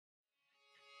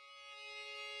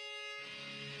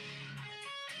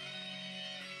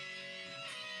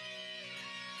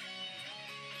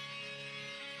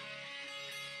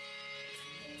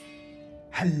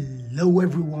Hello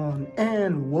everyone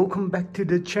and welcome back to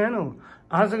the channel.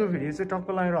 आजको video चाहिँ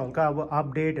टक्कलाई हल्का अब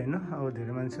अपडेट हैन अब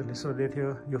धेरै मान्छेले सोध्दै थियो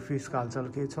यो फिशको हालचाल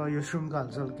के छ यो श्रिम्पको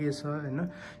हालचाल के छ हैन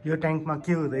यो ट्याङ्कमा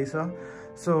के हुँदैछ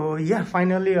सो या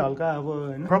फाइनली हल्का अब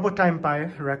हैन प्रपर टाइम पाए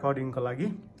रेकर्डिङको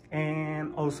लागि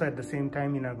and also at the same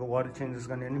time यिनीहरूको वाटर चेन्जेस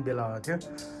गर्ने पनि बेला भएको थियो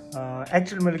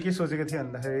एक्चुअली मैले के सोचेको थिएँ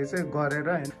भन्दाखेरि चाहिँ गरेर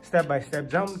हैन स्टेप बाई स्टेप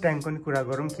जाउँ ट्याङ्कको नि कुरा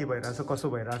गरौँ के भइरहेछ कसो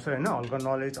भइरहेछ हैन हल्का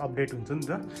नलेज अपडेट हुन्छ नि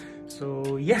त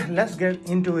so yeah let's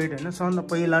get into it हैन सबभन्दा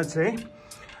पहिला चाहिँ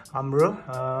हाम्रो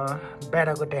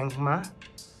बेडाको ट्याङ्कमा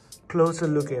क्लोजर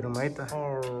लुक हेरौँ है त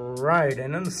राइट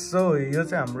हैन सो यो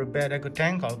चाहिँ हाम्रो बेडाको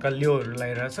ट्याङ्क हल्का लियोहरू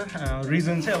लगाइरहेछ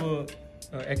रिजन चाहिँ अब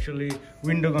एक्चुअली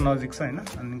विन्डोको नजिक छ हैन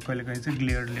अनि कहिले कहिले चाहिँ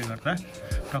ग्लेयरले गर्दा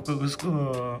टक्क उसको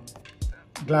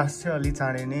ग्लास चाहिँ अलि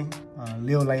चाँडै नै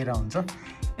लियो लगाइरहेको हुन्छ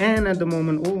एन्ड एट द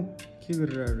मोमेन्ट ओ के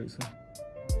गरिरहेको रहेछ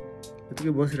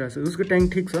यतिकै बसिरहेको छ उसको ट्याङ्क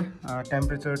ठिक छ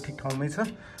टेम्परेचर ठिक ठाउँमै छ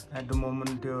एट द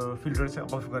मोमेन्ट त्यो फिल्टर चाहिँ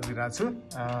अफ गरिदिरहेको छु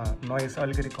नोइज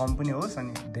अलिकति कम पनि होस्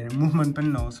अनि धेरै मुभमेन्ट पनि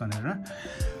नहोस् भनेर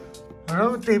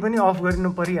र त्यही पनि अफ गरिनु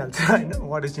परिहाल्छ होइन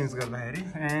वाटर चेन्ज गर्दाखेरि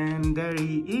एन्ड देयर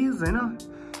ही इज होइन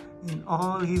इन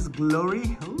अल हिज ग्लोरी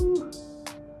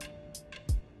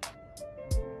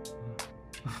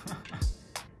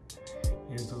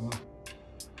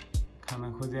खाना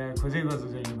खोजे गर्छु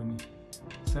जहिले पनि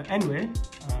सो एनिवे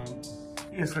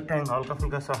यसको ट्याङ्क हल्का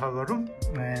फुल्का सफा गरौँ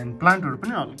एन्ड प्लान्टहरू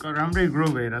पनि हल्का राम्रै ग्रो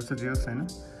भइरहेको छ जे होस् होइन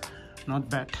नट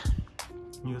ब्याड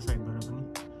यो साइडबाट पनि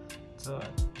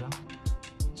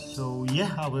सो या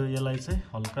अब यसलाई चाहिँ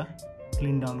हल्का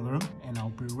क्लिन डाउन गरौँ एन्ड आउ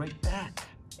be right back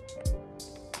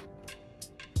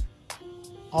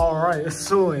all right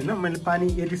so होइन मैले पानी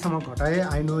यतिसम्म घटाएँ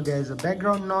I know there is a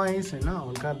background noise होइन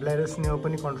हल्का ब्ल्याडर स्नेह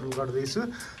पनि कन्ट्रोल गर्दैछु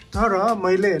तर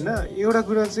मैले होइन एउटा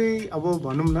कुरा चाहिँ अब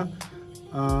भनौँ न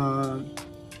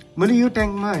मैले यो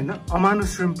ट्याङ्कमा होइन अमानो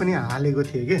श्रिम्प पनि हालेको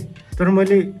थिएँ कि तर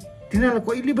मैले तिनीहरूलाई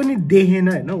कहिले पनि देखेन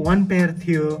होइन वान पेयर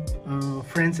थियो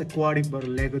फ्रेन्ड्स एक्वारिकबाट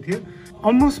ल्याएको थियो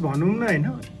अलमोस्ट भनौँ न होइन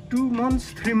 2 months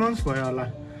 3 months भयो होला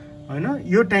होइन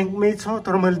यो ट्याङ्कमै छ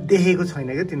तर मैले देखेको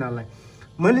छैन क्या तिनीहरूलाई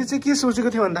मैले चाहिँ के सोचेको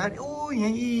थिएँ भन्दाखेरि ओ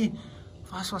यहीँ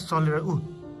फास्ट फास्ट चलेर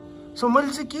सो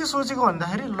मैले चाहिँ के सोचेको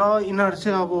भन्दाखेरि ल यिनीहरू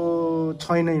चाहिँ अब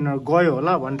छैन यिनीहरू गयो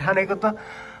होला भन्ने ठानेको त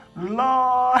ल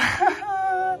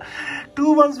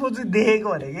 2 months पछि देखेको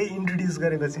भनेको इन्ट्रोड्युस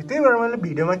गरेपछि त्यही भएर मैले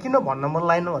भिडियोमा किन भन्न मन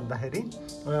लागेन भन्दाखेरि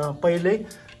पहिल्यै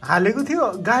हालेको थियो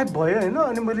गायब भयो होइन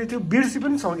अनि मैले त्यो बिर्सी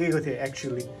पनि सकेको थिएँ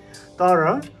एक्चुअली तर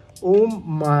ओ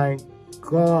माई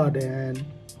गड एन्ड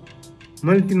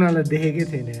मैले तिनीहरूलाई देखेकै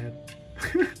थिएन यार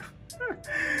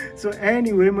सो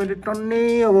एनिवे मैले टन्नै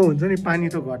अब हुन्छ नि पानी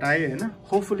त घटाएँ होइन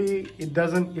hopefully it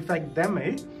doesn't effect them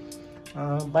है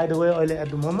बाई द वे अहिले एट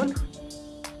द मोमेन्ट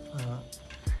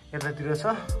यतातिर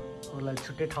छ उसलाई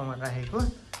छुट्टै ठाउँमा राखेको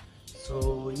so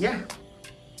yeah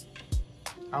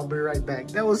I'll be right back.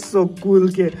 That was so cool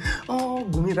के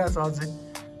घुमिरहेछ अझै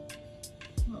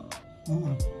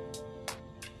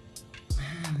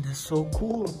Man, that's so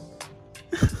cool.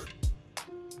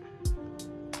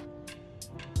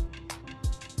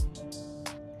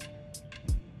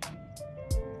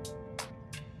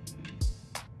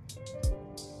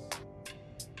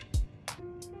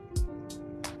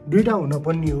 दुईटा हुन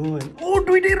पनि हो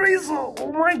दुईटै रहेछ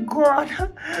oh my god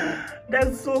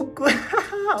that's so cool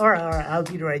alright I'll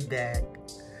be right back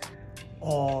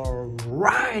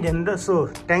alright and so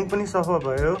tank पनि सफा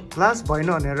भयो लास्ट भएन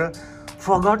भनेर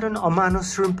फर्गटन अमानो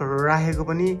श्रिम्पहरू राखेको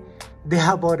पनि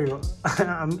देखा पर्यो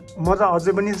म त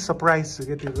अझै पनि सरप्राइज छु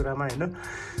क्या त्यो कुरामा होइन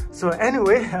सो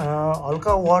एनिवे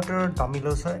हल्का वाटर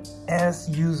धमिलो छ एज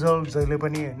युजुअल जहिले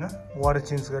पनि होइन वाटर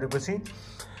चेन्ज गरेपछि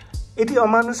यदि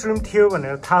अमानो श्रिम्प थियो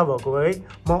भनेर थाहा भएको भए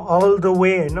म अल द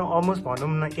वे होइन अलमोस्ट भनौँ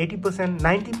न 80%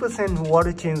 90%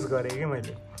 वाटर चेन्ज गरेँ कि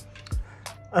मैले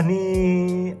अनि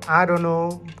आई डोन्ट नो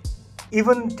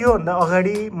इभन त्योभन्दा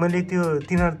अगाडि मैले त्यो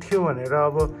तिनीहरू थियो भनेर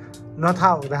अब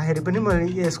नथाहा हुँदाखेरि पनि मैले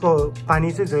यसको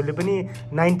पानी चाहिँ जहिले पनि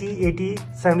 90 80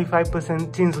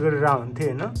 75% चेन्ज गरेर हुन्थेँ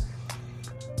होइन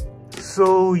सो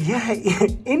या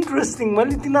इन्ट्रेस्टिङ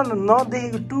मैले तिनीहरूलाई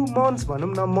नदेखेको 2 months भनौँ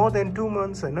न मोर देन 2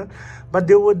 months होइन but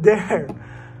they were there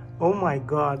oh my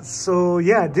God so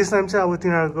yeah this time चाहिँ अब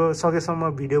तिनीहरूको सकेसम्म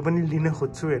भिडियो पनि लिन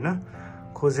खोज्छु होइन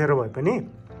खोजेर भए पनि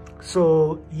so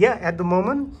yeah at the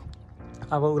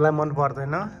moment अब उसलाई मन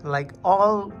पर्दैन लाइक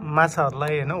अल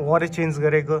माछाहरूलाई होइन वाटर चेन्ज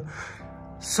गरेको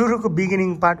सुरुको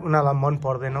बिगिनिङ पार्ट उनीहरूलाई मन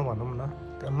पर्दैन भनौँ न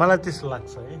मलाई त्यस्तो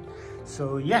लाग्छ है सो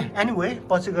या एनिवे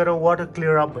पछि गएर वाटर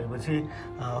क्लियर अप भएपछि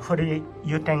फेरि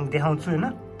यो ट्याङ्क देखाउँछु होइन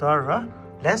तर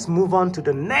let's move on to the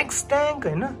next tank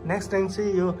होइन नेक्स्ट ट्याङ्क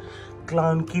चाहिँ यो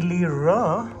क्लाउन किली र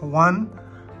 1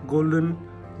 गोल्डन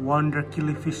वन्डर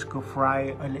किलिफिसको फ्राई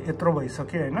अहिले यत्रो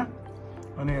भइसक्यो होइन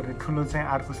अनि हेर्नु ठुलो चाहिँ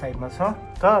अर्को साइडमा छ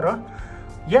तर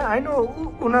या आई नो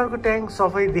उनीहरूको ट्याङ्क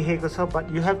सफै देखेको छ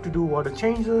but you have to do water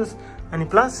changes अनि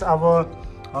प्लस अब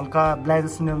हल्का ब्ल्याक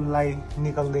स्नेललाई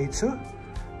निकाल्दैछु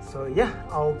सो या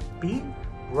आउ बी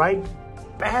राइट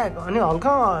ब्याक अनि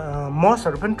हल्का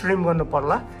मसहरू पनि ट्रिम गर्नु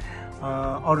पर्ला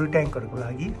अरू ट्याङ्कहरूको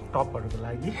लागि टपहरूको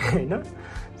लागि होइन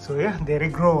सो या धेरै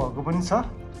ग्रो भएको पनि छ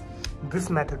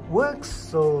this method works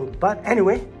so but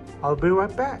anyway आउ बी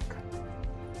राइट ब्याक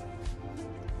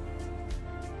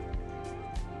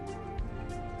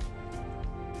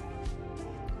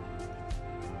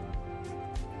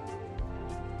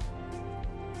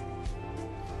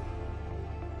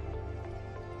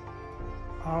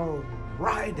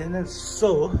राइट होइन सो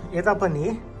यता पनि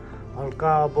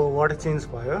हल्का अब वाटर चेन्ज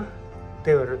भयो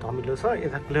त्यही भएर धमिलो छ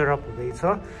यता क्लियर अप हुँदैछ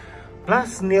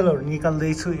प्लस नेलहरू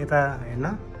निकाल्दैछु यता होइन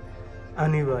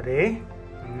अनि भरे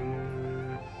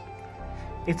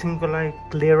एकछिनको लागि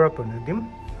क्लियर अप हुन दिउँ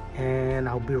एन्ड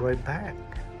आउ be right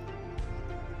back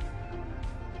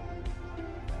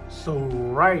so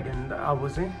right and अब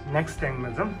चाहिँ नेक्स्ट ट्याङ्कमा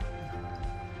जाउँ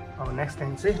अब नेक्स्ट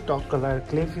ट्याङ्क चाहिँ टक्क लाग्यो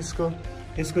क्लेफिसको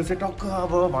यसको चाहिँ टक्क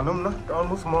अब भनौँ न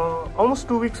अलमोस्ट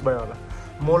 2 weeks भयो होला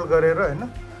मोल गरेर होइन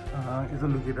यो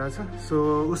लुकिरहेछ सो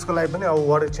उसको लागि पनि अब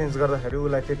वाटर चेन्ज गर्दाखेरि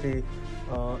उसलाई त्यति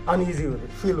अनइजी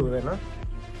फिल हुँदैन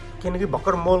किनकि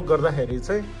भर्खर मोल गर्दाखेरि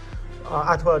चाहिँ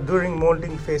अथवा ड्युरिङ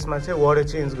मोल्डिङ फेजमा चाहिँ वाटर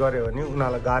चेन्ज गऱ्यो भने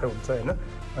उनीहरूलाई गाह्रो हुन्छ होइन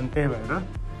अनि त्यही भएर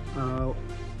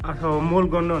अथवा मोल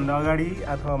गर्नुभन्दा अगाडि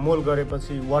अथवा मोल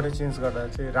गरेपछि वाटर चेन्ज गर्दा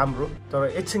चाहिँ राम्रो तर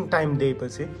एकछिन टाइम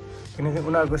दिएपछि किनकि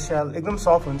उनीहरूको स्याल एकदम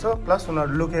सफ्ट हुन्छ प्लस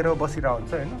उनीहरू लुकेर बसिरहेको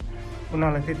हुन्छ होइन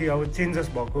उनीहरूलाई त्यति अब चेन्जेस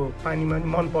भएको पानीमा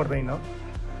पनि मन पर्दैन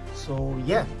सो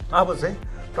या अब चाहिँ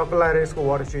टक्क लगाएर यसको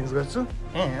वाटर चेन्ज गर्छु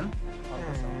and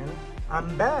I'm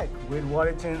back with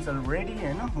water change ready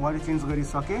होइन वाटर चेन्ज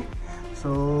गरिसकेँ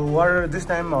सो वाटर दिस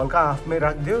टाइम हल्का हाफमै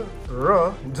राखिदियो र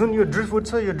जुन यो ड्री फुड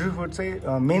छ यो ड्री फुड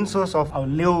चाहिँ मेन सोर्स अफ अब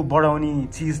लेउ बढाउने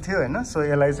चिज थियो होइन सो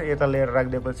यसलाई चाहिँ यता लिएर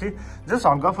राखिदिएपछि जस्ट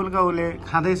हल्का फुल्का उसले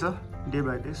खाँदैछ डे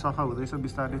बाई डे सफा हुँदैछ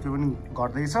बिस्तारै त्यो पनि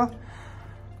घट्दैछ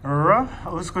र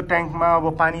उसको ट्याङ्कमा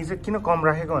अब पानी चाहिँ किन कम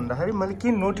राखेको भन्दाखेरि मैले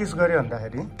के नोटिस गरेँ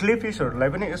भन्दाखेरि क्लेफिसहरूलाई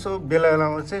पनि यसो बेला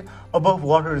बेलामा चाहिँ अबभ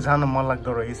वाटर जान मन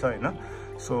लाग्दो रहेछ होइन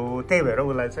सो त्यही भएर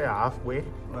उसलाई चाहिँ हाफ वे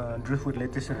ड्री फुडले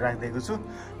त्यसरी राखिदिएको छु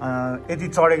यदि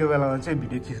चढेको बेलामा चाहिँ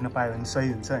भिडियो खिच्न पायो भने सही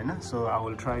हुन्छ होइन so I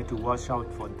will try to watch out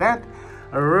for that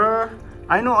र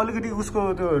आई नो अलिकति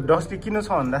उसको त्यो डस्टी किन छ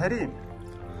भन्दाखेरि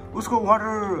उसको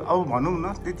वाटर अब भनौँ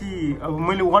न त्यति अब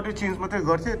मैले वाटर चेन्ज मात्रै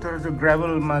गर्थेँ तर त्यो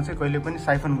ग्राभलमा चाहिँ कहिले पनि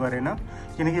साइफन गरेन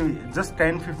किनकि जस्ट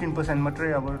 10-15%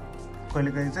 मात्रै अब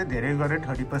कहिले कहिले चाहिँ धेरै गरेर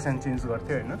 30% चेन्ज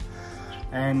गर्थेँ होइन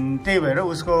एन्ड त्यही भएर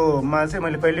उसकोमा चाहिँ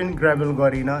मैले कहिले पनि ग्राभल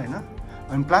गरिनँ होइन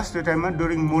अनि प्लस त्यो टाइममा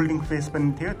ड्युरिङ मोल्डिङ फेज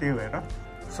पनि थियो त्यही भएर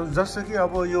सो जस्तो कि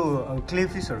अब यो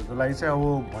क्लेफिसहरूको लागि चाहिँ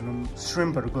अब भनौँ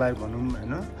श्रिम्पहरूको लागि भनौँ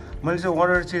होइन मैले चाहिँ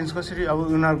वाटर चेन्ज कसरी अब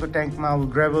उनीहरूको ट्याङ्कमा अब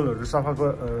ग्राभलहरू सफा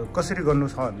कसरी गर्नु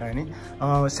छ भन्दाखेरि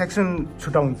सेक्सन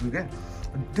छुटाउँछु क्या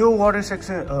त्यो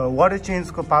वाटर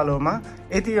चेन्जको पालोमा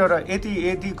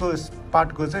यतिको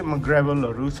पार्टको चाहिँ म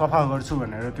ग्राभलहरू सफा गर्छु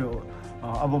भनेर त्यो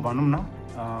अब भनौँ न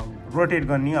रोटेट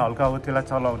गर्ने हल्का अब त्यसलाई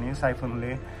चलाउने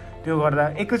साइफनले त्यो गर्दा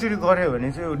एकैचोटि गऱ्यो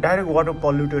भने चाहिँ डाइरेक्ट वाटर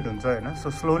पल्युटेड हुन्छ होइन सो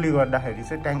स्लोली गर्दाखेरि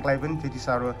चाहिँ ट्याङ्कलाई पनि त्यति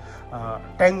साह्रो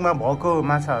ट्याङ्कमा भएको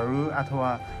माछाहरू अथवा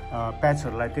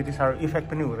प्याचहरूलाई त्यति साह्रो इफेक्ट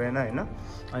पनि हुँदैन होइन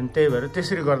अनि त्यही भएर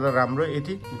त्यसरी गर्दा राम्रो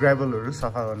यति ग्राभलहरू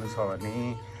सफा गर्नु छ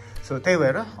भने सो त्यही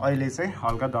भएर अहिले चाहिँ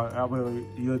हल्का अब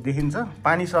यो देखिन्छ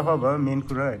पानी सफा भयो मेन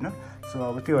कुरा होइन सो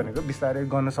अब त्यो भनेको बिस्तारै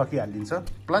गर्न सकिहालिन्छ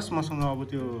प्लस मसँग अब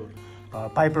त्यो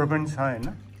पाइपर पनि छ होइन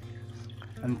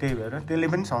अनि त्यही भएर त्यसले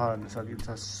पनि सफा गर्न सकिन्छ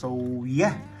सो या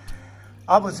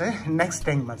अब चाहिँ नेक्स्ट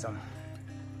ट्याङ्कमा जाउँ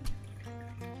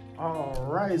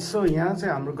राइट सो यहाँ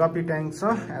चाहिँ हाम्रो गप्पी ट्याङ्क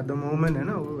छ एट द मोमेन्ट होइन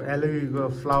एलोवेराको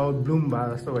फ्लावर ब्लुम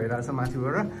भए जस्तो भइरहेछ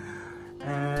माथिबाट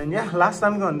एन्ड या लास्ट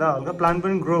टाइमको भन्दा हल्का प्लान्ट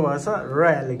पनि ग्रो भएको छ र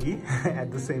एलोगी एट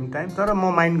द सेम टाइम तर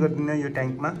म माइन्ड गर्दिनँ यो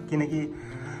ट्याङ्कमा किनकि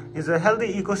it's a healthy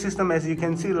ecosystem as you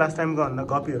can C last टाइमको भन्दा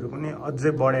गप्पीहरू पनि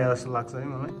अझै बढे जस्तो लाग्छ है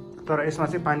मलाई तर यसमा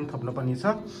चाहिँ पानी थप्न पनि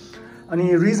छ अनि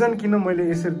रिजन किन मैले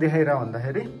यसरी देखाइरह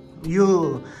भन्दाखेरि यो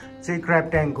चाहिँ क्र्याब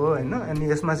ट्याङ्क हो होइन अनि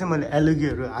यसमा चाहिँ मैले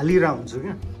एलोगीहरू हालिरहेको हुन्छु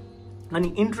क्या अनि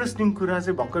इन्ट्रेस्टिङ कुरा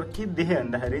चाहिँ भर्खर के देखेँ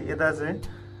भन्दाखेरि यता चाहिँ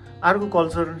अर्को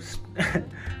कल्चर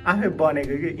आफै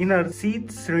बनेको कि यिनीहरू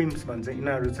सीड श्रिम्प्स भन्छ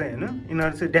यिनीहरू चाहिँ होइन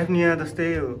यिनीहरू चाहिँ डेफनिया जस्तै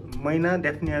हो मैना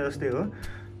डेफनिया जस्तै हो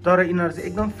तर यिनीहरू चाहिँ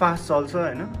एकदम फास्ट चल्छ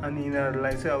होइन अनि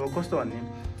यिनीहरूलाई चाहिँ अब कस्तो भन्ने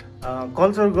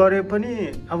कल्चर गरे पनि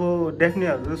अब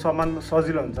डेफनियाहरू सामान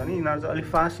सजिलो हुन्छ नि यिनीहरू चाहिँ अलिक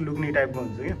फास्ट लुक्ने टाइपको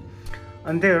हुन्छ क्या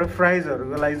अनि त्यही भएर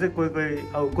फ्राइजहरूको लागि चाहिँ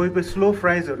कोही स्लो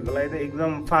फ्राइजहरूको लागि चाहिँ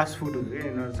एकदम फास्ट फुड हुन्छ क्या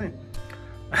यिनीहरू चाहिँ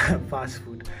फास्ट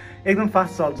फुड एकदम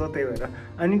फास्ट चल्छ त्यही भएर।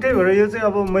 अनि त्यही भएर यो चाहिँ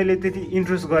अब मैले त्यति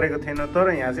इन्ट्रेस्ट गरेको थिएन, तर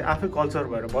यहाँ चाहिँ आफै कल्चर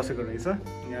भएर बसेको रहेछ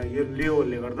यहाँ यो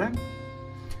लेओहरूले गर्दा।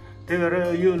 त्यही भएर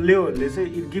यो लेओहरूले चाहिँ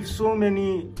इट गिभ सो मेनी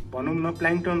भनौँ न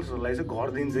प्ल्याङ्टन्सहरूलाई चाहिँ घर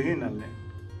दिन्छ कि यिनीहरूले।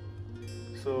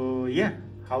 सो या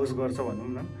हाउस गर्छ भनौँ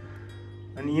न,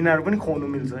 अनि यिनीहरू पनि खुवाउनु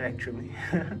मिल्छ एक्चुअली।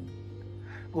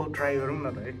 ओ ट्राई गरौँ न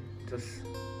त है जस्ट।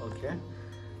 ओके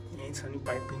यहीँ छ नि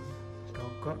पाइपिङ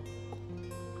टक्क।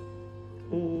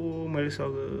 ओ मैले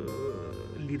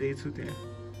लिँदैछु त्यहाँ।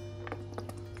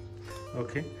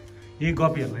 ओके यही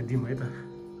गपीहरूलाई दिउँ है त।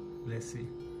 Let's see.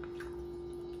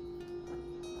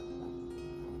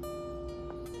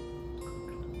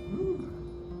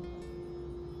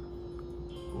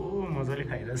 ओ मजाले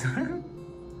खाइरहेछ।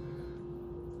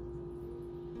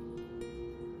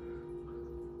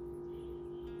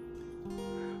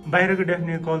 बाहिरको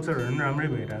डेफिनेट कल्चरहरू पनि राम्रै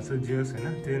भइरहेछ जे होस् होइन,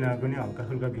 तिनीहरूको पनि हल्का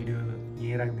फुल्का भिडियो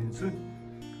यहीँ राखिदिन्छु।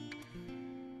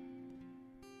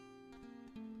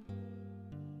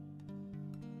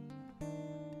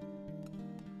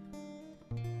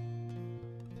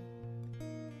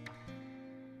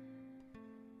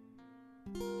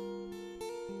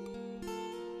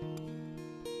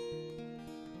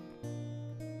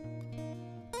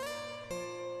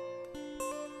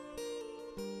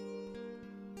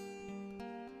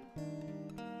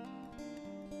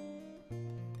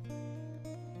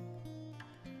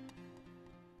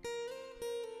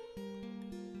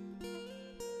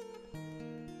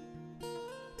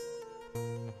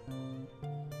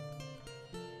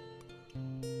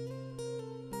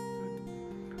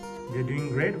 They're doing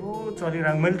great. Oh,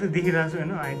 चलिरहेको मैले त देखिरहेको छु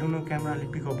होइन। आई डोन्ट नो क्यामेराले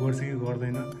पिकअप गर्छ कि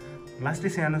गर्दैन। लास्टै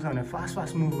सानो छ भने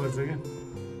फास्ट मुभ गर्छ क्या।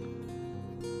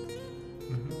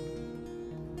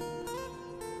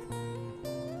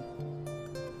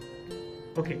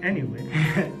 ओके एनिवे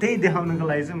त्यही देखाउनको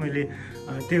लागि चाहिँ मैले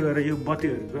त्यही भएर यो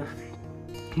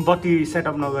बत्ती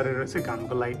सेटअप नगरेर चाहिँ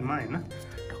घामको लाइटमा होइन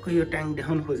टक्क यो ट्याङ्क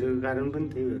देखाउनु खोजेको कारण पनि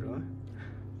त्यही भएर हो।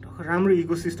 टक्क राम्रो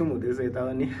इकोसिस्टम हुँदैछ यता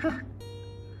पनि।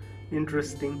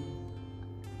 इन्ट्रेस्टिङ।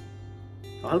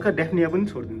 हल्का डेफनिया पनि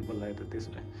छोडिदिनु पर्ला त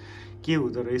त्यसलाई के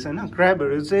हुँदो रहेछ होइन।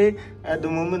 क्र्याबहरू चाहिँ at the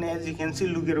moment as you can C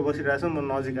लुकेर बसिरहेछ, म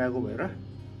नजिक आएको भएर।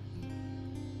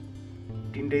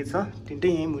 तिनटै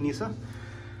यहीँ मुनि छ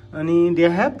अनि they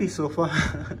are happy so far.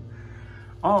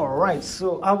 All right so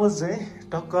अब चाहिँ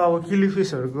टक्क अब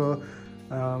किलिफिसहरूको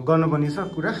गर्नुपर्ने छ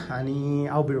कुरा अनि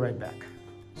आउ बी राइट ब्याक।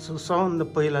 सो सबभन्दा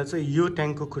पहिला चाहिँ यो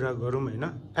ट्याङ्कको कुरा गरौँ होइन।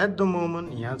 एट द मोमेन्ट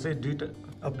यहाँ चाहिँ दुईवटा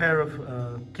अ पेयर अफ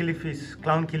किलिफिस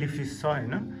क्लाउन किलिफिस छ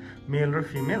होइन, मेल र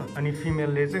फिमेल। अनि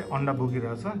फिमेलले चाहिँ अन्डा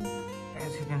बोकिरहेछ।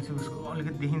 एज यु क्यान सी उसको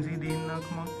अलिकति देखिन्छ कि देखिन्न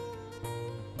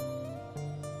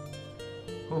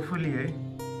होपफुली है।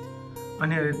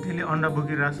 अनि अरे त्यसले अन्डा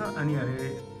बोकिरहेछ अनि अरे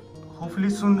होपफुली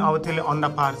सुन अब त्यसले अन्डा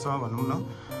पार्छ भनौँ न।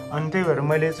 अनि त्यही भएर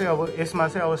मैले चाहिँ अब यसमा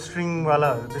चाहिँ अब स्ट्रिङवाला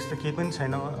त्यस्तो केही पनि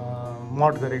छैन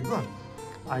मड गरेको।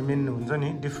 आई मिन हुन्छ नि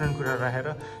डिफ्रेन्ट कुरा राखेर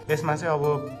यसमा चाहिँ अब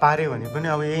पाऱ्यो भने पनि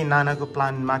अब यही नानाको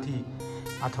प्लान माथि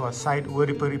अथवा साइड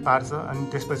वरिपरि पार्छ अनि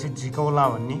त्यसपछि झिकाउला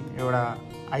भन्ने एउटा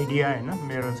आइडिया होइन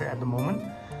मेरो चाहिँ एट द मोमेन्ट।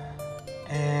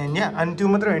 एन्ड यहाँ अनि त्यो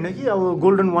मात्रै होइन कि अब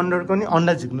गोल्डन वन्डरको नि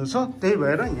अन्डा झिक्नु छ। त्यही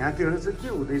भएर यहाँतिर चाहिँ के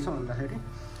हुँदैछ भन्दाखेरि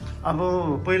अब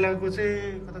पहिलाको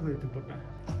चाहिँ कता गयो त्यो बट्टा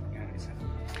यहाँ रहेछ।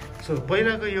 सो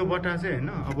पहिलाको यो बट्टा चाहिँ होइन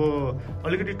अब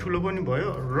अलिकति ठुलो पनि भयो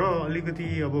र अलिकति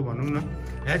अब भनौँ न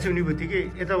ह्याच हुने बित्तिकै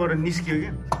यताबाट निस्कियो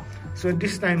क्या। सो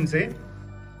दिस टाइम चाहिँ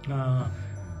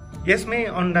यसमै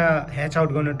अन्डा ह्याच आउट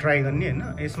गर्न ट्राई गर्ने होइन।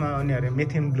 यसमा अनि अरे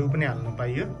मेथियन ब्लू पनि हाल्नु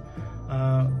पाइयो।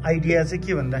 आइडिया चाहिँ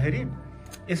के भन्दाखेरि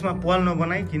यसमा पाल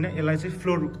नबनाइकन यसलाई चाहिँ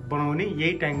फ्लोर बनाउने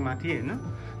यही ट्याङ्कमाथि होइन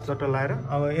चट्ट लाएर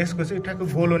अब यसको चाहिँ ठ्याक्क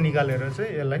गोलो निकालेर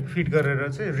चाहिँ यसलाई फिट गरेर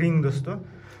चाहिँ रिङ जस्तो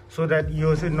सो द्याट यो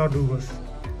चाहिँ नडुबोस्।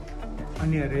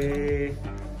 अनि अरे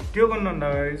त्यो गर्नुभन्दा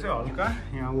अगाडि चाहिँ हल्का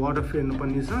यहाँ वाटर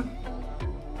फेर्नुपर्ने छ।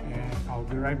 I'll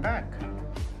be right back.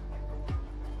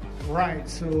 Right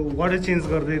so water change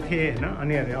गर्दै थिएँ होइन।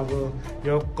 अनि अरे अब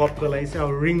यो कपको लागि चाहिँ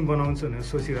अब रिङ बनाउँछु भनेर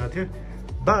सोचिरहेको थिएँ।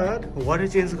 बट वाटर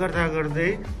चेन्ज गर्दा गर्दै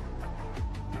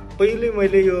पहिले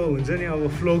मैले यो हुन्छ नि अब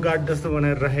फ्लो गार्ड जस्तो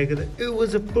बनाएर राखेको थिएँ। It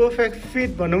was a perfect fit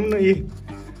भनौँ न यी।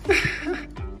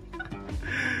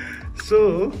 सो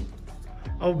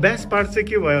अब बेस्ट पार्ट चाहिँ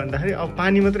के भयो भन्दाखेरि अब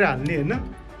पानी मात्रै हाल्ने होइन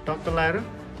टक्क लाएर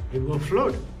इट गो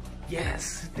फ्लोट।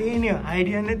 यस त्यही नै हो,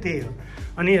 आइडिया नै त्यही हो।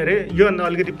 अनि अरे योभन्दा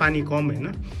अलिकति पानी कम होइन।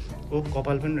 ओ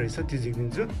कपाल पनि रहेछ त्यो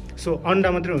झिकिदिन्छु। सो अन्डा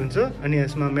मात्रै हुन्छ अनि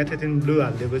यसमा मेथियन ब्लू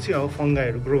हालिदिएपछि अब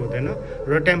फङ्गाहरू ग्रो हुँदैन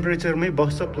र टेम्परेचरमै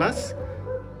बस्छ प्लस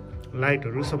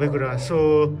लाइटहरू सबै कुरा। So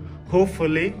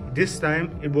hopefully this time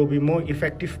it will be more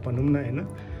effective भनौँ न होइन।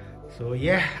 सो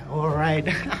या अलराइट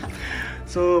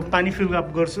सो पानी फिल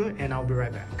अप गर्छु and I'll be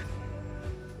right back.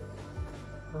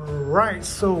 Right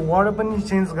so water पनि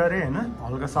चेन्ज गरेँ होइन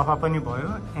हल्का सफा पनि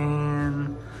भयो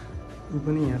एन्ड ऊ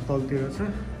पनि यहाँ तलतिर छ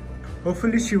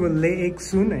hopefully C will lay egg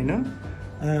सुन होइन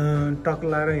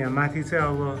टक्लाएर यहाँ माथि चाहिँ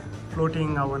अब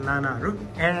फ्लोटिङ अब नानाहरू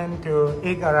एन्ड त्यो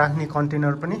एग राख्ने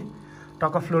कन्टेनर पनि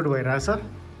टक्क फ्लोट भइरहेछ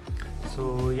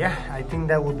so yeah I think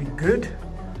that would be good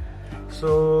so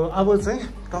अब चाहिँ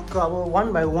टक्क अब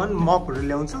 1 by 1 मपहरू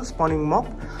ल्याउँछु स्पनिङ मप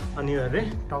अनि हेरेँ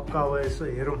टक्क अब यसो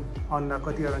हेरौँ अन्डा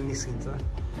कतिवटा निस्किन्छ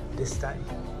this time.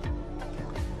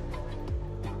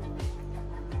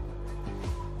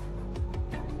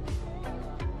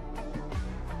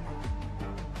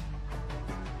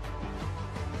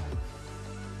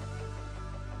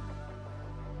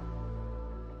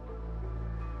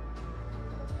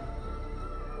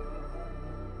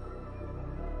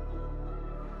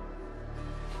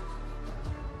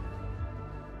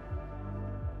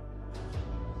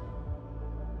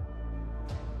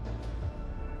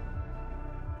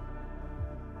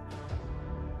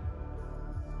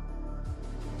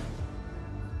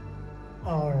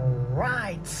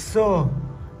 Alright, so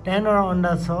 10 वटा अन्डा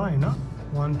छ होइन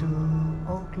 1 2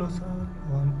 oh closer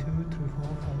 1 2 3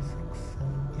 4 5 6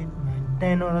 7 8 9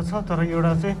 10 वटा छ तर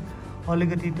एउटा चाहिँ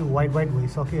अलिकति त्यो वाइट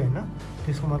भइसक्यो होइन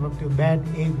त्यसको मतलब त्यो ब्याड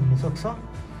एग हुनसक्छ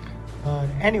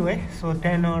एनिवे सो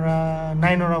 10 वटा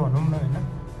 9 वटा भनौँ न होइन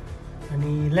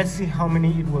अनि let's see how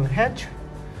many it will ह्याच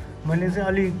मैले चाहिँ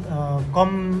अलिक कम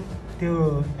त्यो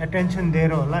एटेन्सन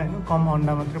दिएर होला होइन कम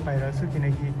अन्डा मात्रै पाइरहेको छु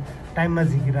किनकि टाइममा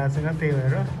झिकिरहेको छैन त्यही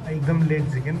भएर एकदम लेट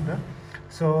झिक्यो नि त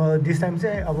सो दिस टाइम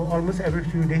चाहिँ अब almost every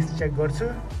few days check गर्छु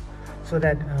सो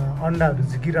द्याट अन्डाहरू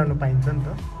झिकिरहनु पाइन्छ नि त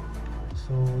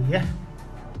सो या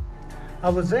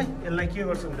अब चाहिँ यसलाई के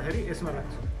गर्छु भन्दाखेरि यसमा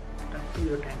राख्छु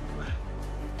यो ट्याङ्कमा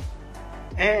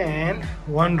एन्ड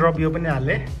 1 ड्रप यो पनि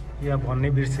हालेँ या भन्ने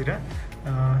बिर्सिएर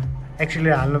एक्चुअली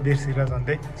हाल्नु बिर्सिएर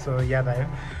झन्डै सो याद आयो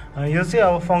यो चाहिँ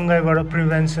अब फङ्गाईबाट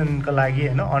प्रिभेन्सनको लागि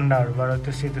होइन अन्डाहरूबाट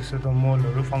त्यो सेतो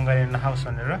मोलहरू फङ्गाईले नखाओस्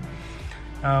भनेर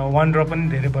 1 ड्रप पनि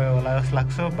धेरै भयो होला जस्तो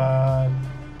लाग्छ बट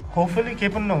होपफुली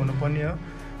केही पनि नहुनु पर्ने हो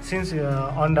सिन्स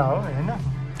अन्डा हो होइन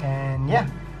एन्ड या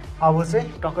अब चाहिँ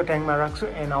टक्क ट्याङ्कमा राख्छु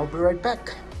एन्ड आउ बी राइट ब्याक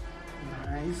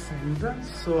नाइस हुन्छ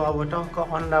सो अब टक्क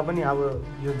अन्डा पनि अब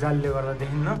यो जालले गर्दा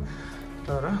देखिन्न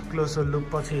तर क्लोजर लुक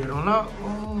पछि हेरौँ न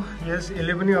यस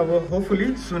यसले पनि अब होपफुली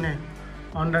सुने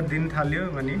अन्डा दिन थाल्यो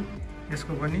भने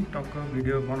यसको पनि टक्क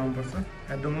भिडियो बनाउनुपर्छ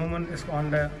एट द मोमेन्ट यसको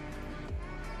अन्डा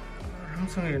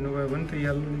राम्रोसँग हेर्नुभयो भने त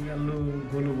यल्लो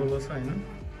गोलो छ होइन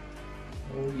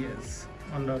ओ यस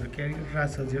अन्डाहरू क्यारिरहेको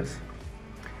छ जस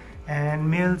एन्ड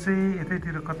मेल चाहिँ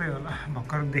यतैतिर कतै होला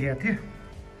भर्खर देखाएको थियो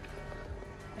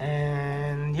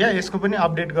एन्ड या यसको पनि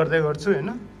अपडेट गर्दै गर्छु होइन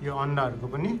यो अन्डाहरूको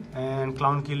पनि एन्ड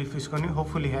क्लाउन किलीफिसको नि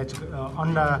होपफुली ह्याच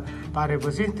अन्डा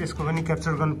पारेपछि त्यसको पनि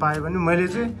क्याप्चर गर्नु पायो भने मैले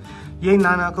चाहिँ यही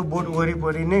नानाको बोट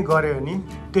वरिपरि नै गरेँ भने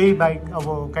त्यही बाइक अब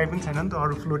काहीँ पनि छैन नि त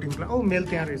अरू फ्लोटिङ ओ मेल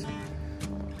त्यहाँ रहेछ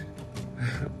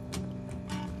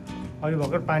अहिले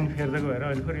भर्खर पानी फेर्दै गएर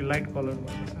अहिले फेरि लाइट कलर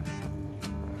भएको छ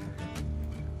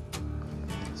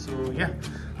सो या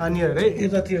अनि हेरे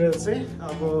यतातिर चाहिँ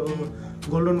अब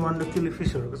गोल्डन वन्डर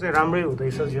किलिफिसहरूको चाहिँ राम्रै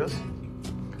हुँदैछ जस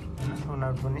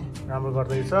उनीहरू पनि राम्रो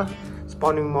गर्दैछ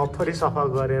स्पनिङ मप फेरि सफा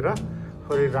गरेर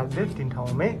फेरि राख्दै 3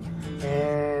 ठाउँमै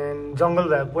एन्ड जङ्गल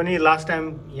भ्याग पनि लास्ट टाइम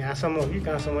यहाँसम्म हो कि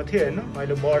कहाँसम्म थियो होइन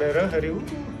अहिले बढेर फेरि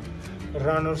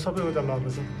रानहरू सबै उता लगेको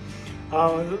छ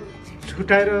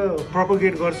छुट्याएर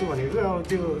प्रोपोगेट गर्छु भनेको अब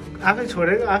त्यो आफै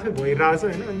छोडेको आफै भइरहेको छ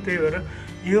होइन अनि त्यही भएर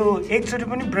यो एकचोटि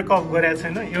पनि ब्रेकअप गरेको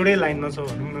छैन एउटै लाइनमा छ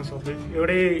भनौँ न सबै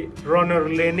एउटै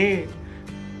रनरले नै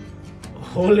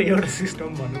होल एउटा सिस्टम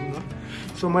भनौँ न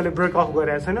सो मैले ब्रेकअप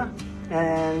गरेको छैन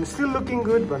एन्ड स्टिल लुकिङ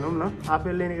गुड भनौँ न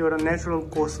आफैले नै एउटा नेचुरल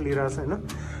कोर्स लिइरहेको छ होइन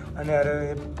अनि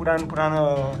पुरानो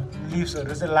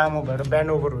लिभ्सहरू चाहिँ लामो भएर ब्यान्ड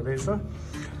ओभर हुँदैछ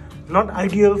not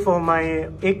ideal for my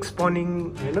egg स्पनिङ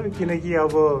होइन किनकि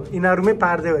अब यिनीहरूमै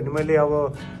पारिदियो भने मैले अब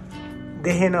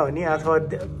देखेन भने अथवा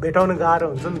भेटाउन गाह्रो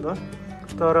हुन्छ नि त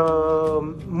तर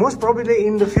most probably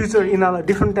in the future यिनीहरूलाई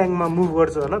डिफ्रेन्ट ट्याङ्कमा मुभ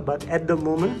गर्छ होला बट एट द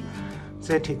मोमेन्ट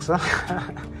चाहिँ ठिक छ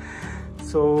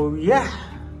so yeah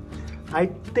I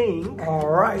think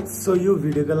right so यो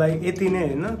भिडियोको लागि यति नै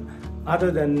होइन other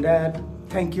than that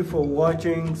thank you for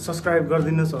watching subscribe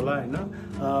गरिदिनुहोस् होला होइन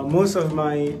most of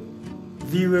my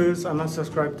viewers are not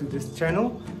subscribed to this channel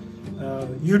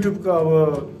YouTube को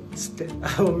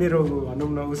अब मेरो भनौँ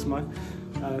न उसमा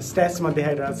स्ट्याट्समा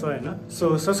देखाइरहेको छ होइन सो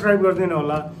सब्सक्राइब गरिदिनु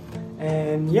होला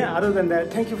and yeah other than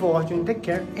that thank you for watching take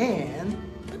care and